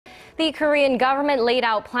The Korean government laid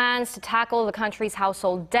out plans to tackle the country's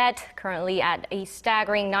household debt, currently at a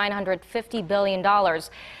staggering $950 billion.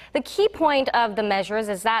 The key point of the measures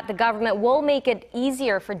is that the government will make it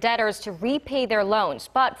easier for debtors to repay their loans.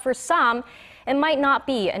 But for some, it might not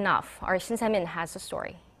be enough. Our Shin Se has the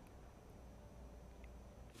story.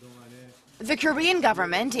 The Korean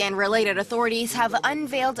government and related authorities have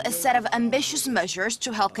unveiled a set of ambitious measures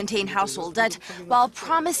to help contain household debt while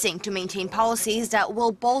promising to maintain policies that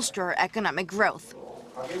will bolster economic growth.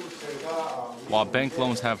 While bank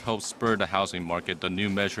loans have helped spur the housing market, the new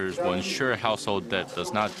measures will ensure household debt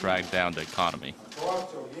does not drag down the economy.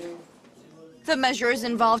 The measures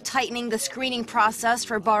involve tightening the screening process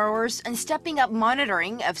for borrowers and stepping up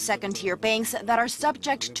monitoring of second-tier banks that are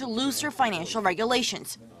subject to looser financial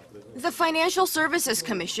regulations. The Financial Services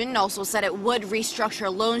Commission also said it would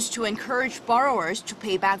restructure loans to encourage borrowers to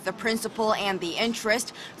pay back the principal and the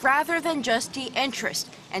interest rather than just the interest,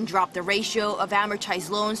 and drop the ratio of amortized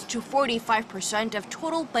loans to 45% of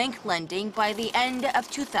total bank lending by the end of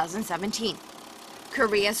 2017.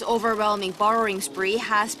 Korea's overwhelming borrowing spree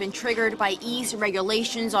has been triggered by eased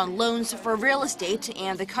regulations on loans for real estate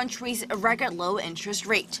and the country's record low interest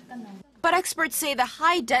rate. But experts say the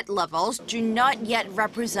high debt levels do not yet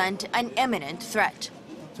represent an imminent threat.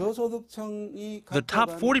 The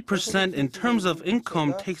top 40% in terms of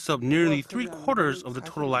income takes up nearly 3/4 of the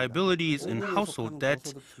total liabilities in household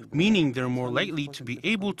debt, meaning they're more likely to be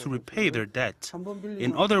able to repay their debt.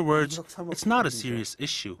 In other words, it's not a serious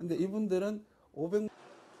issue.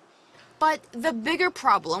 But the bigger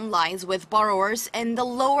problem lies with borrowers in the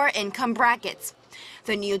lower income brackets.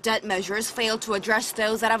 The new debt measures fail to address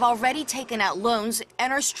those that have already taken out loans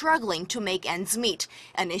and are struggling to make ends meet,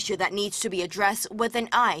 an issue that needs to be addressed with an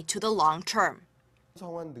eye to the long term.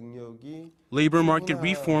 Labor market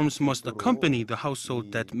reforms must accompany the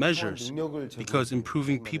household debt measures, because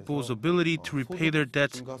improving people's ability to repay their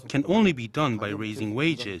debt can only be done by raising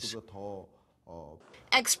wages.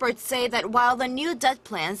 Experts say that while the new debt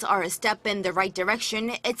plans are a step in the right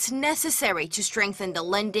direction, it's necessary to strengthen the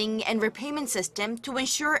lending and repayment system to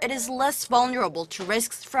ensure it is less vulnerable to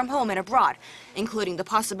risks from home and abroad, including the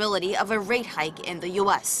possibility of a rate hike in the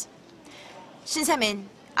U.S. Shin Se,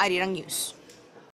 Arirang News.